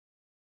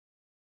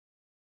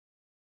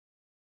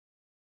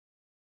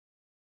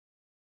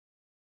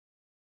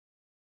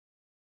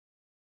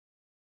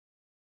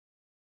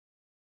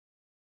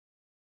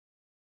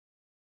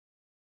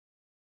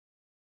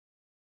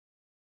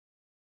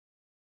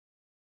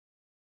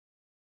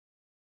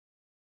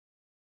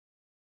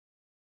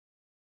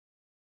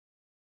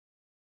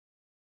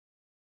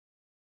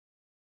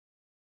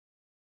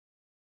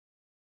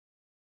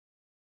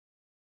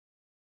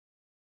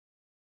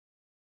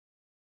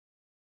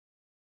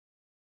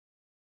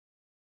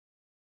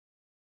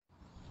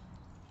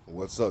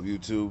What's up,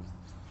 YouTube?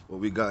 What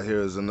we got here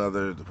is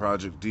another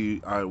project,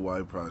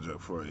 DIY project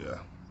for you.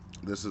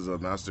 This is a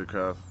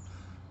Mastercraft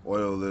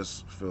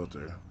oilless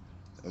filter,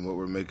 and what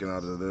we're making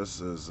out of this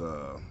is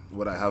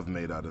what I have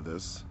made out of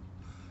this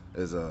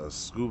is a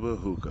scuba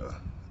hookah.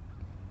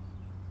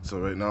 So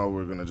right now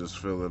we're gonna just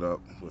fill it up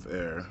with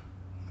air,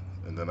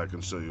 and then I can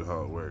show you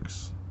how it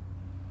works.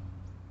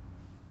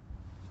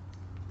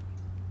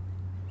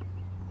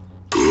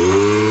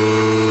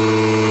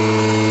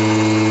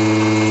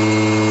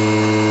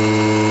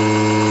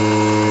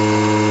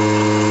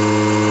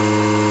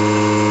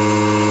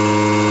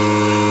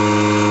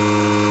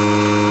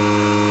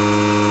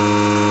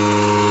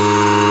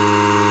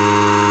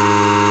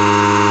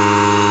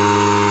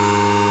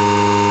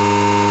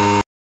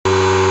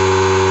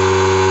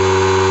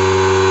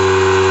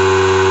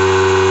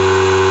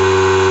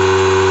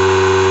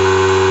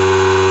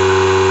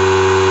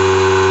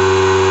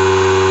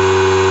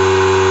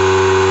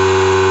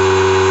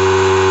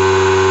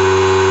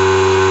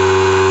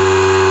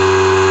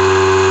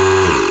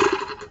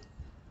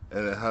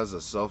 And it has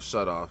a self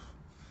shut off,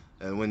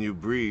 and when you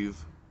breathe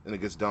and it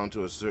gets down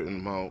to a certain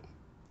amount,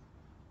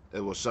 it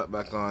will shut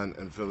back on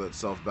and fill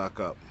itself back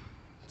up.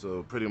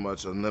 So pretty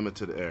much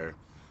unlimited air.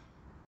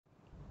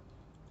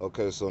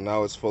 Okay, so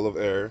now it's full of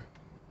air.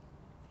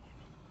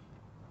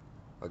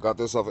 I got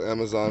this off of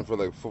Amazon for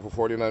like for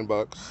 49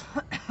 bucks.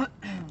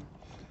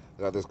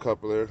 Got this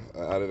coupler.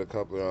 I added a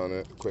coupler on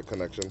it, quick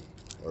connection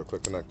or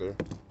quick connector.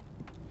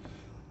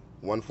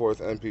 1/4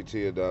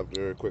 NPT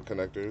adapter, quick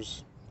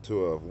connectors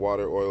to a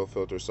water oil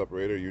filter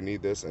separator. You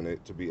need this in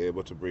it to be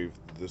able to breathe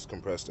this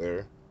compressed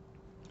air.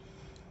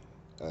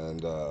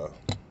 And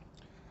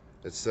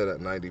it's set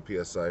at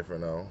 90 psi for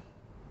now.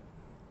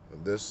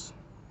 And this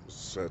is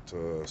set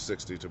to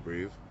 60 to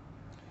breathe.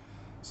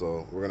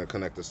 So we're gonna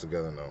connect this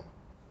together now.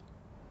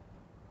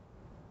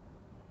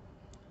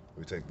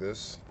 We take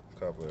this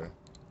coupler,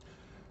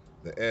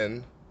 the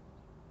end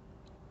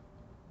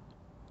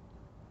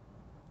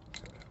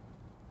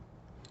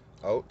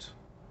out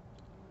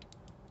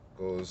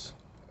goes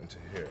into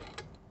here,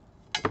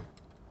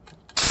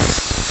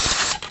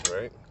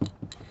 right?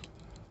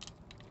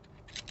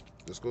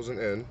 This goes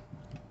in,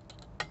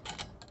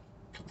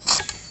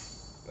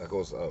 that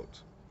goes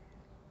out.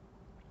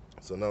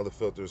 So now the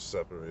filter is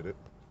separated,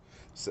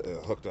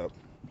 hooked up.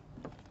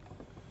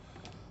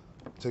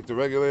 Take the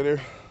regulator,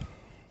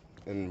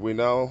 and we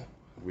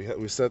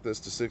set this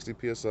to 60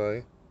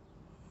 psi.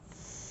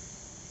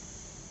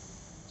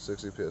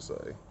 60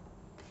 psi.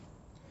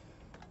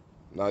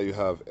 Now you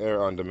have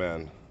air on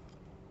demand.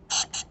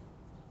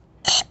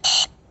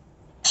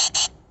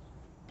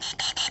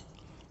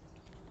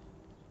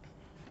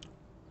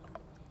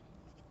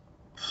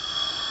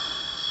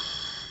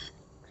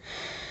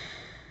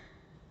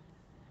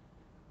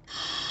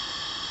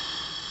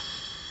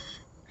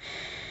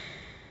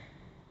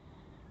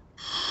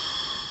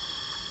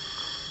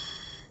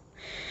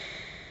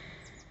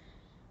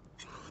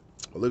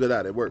 Look at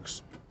that, it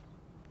works.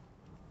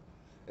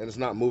 And it's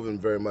not moving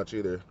very much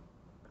either.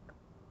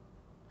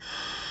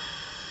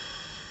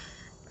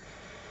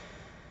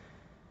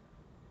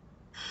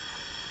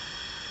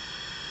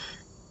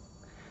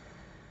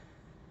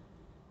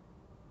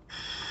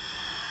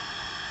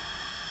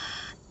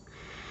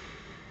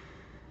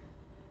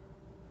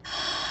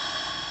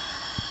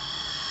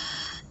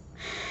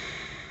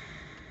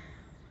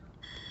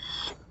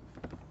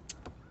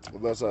 Well,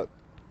 that's that.